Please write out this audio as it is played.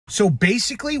So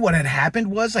basically what had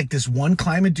happened was, like, this one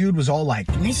climate dude was all like,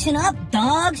 listen up,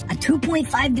 dogs. A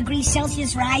 2.5 degrees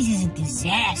Celsius rise is a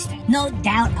disaster. No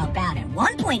doubt about it.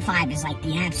 1.5 is like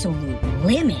the absolute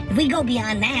limit. If we go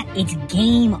beyond that, it's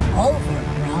game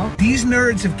over, bro. These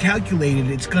nerds have calculated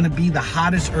it's gonna be the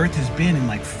hottest Earth has been in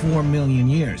like 4 million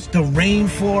years. The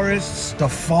rainforests, the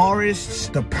forests,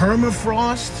 the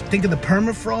permafrost. Think of the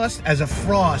permafrost as a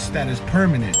frost that is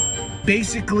permanent.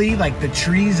 Basically, like the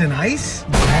trees and ice,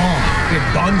 gone. They're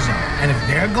dunzo. And if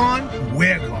they're gone,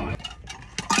 we're gone.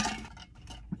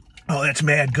 Oh, that's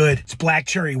mad good. It's black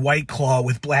cherry White Claw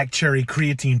with black cherry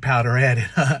creatine powder added.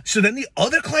 So then the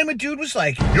other climate dude was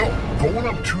like, yo, going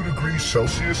up 2 degrees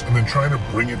Celsius and then trying to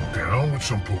bring it down with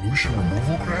some pollution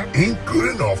removal crap ain't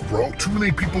good enough, bro. Too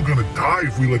many people gonna die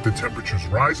if we let the temperatures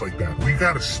rise like that. We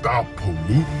gotta stop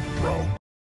polluting, bro.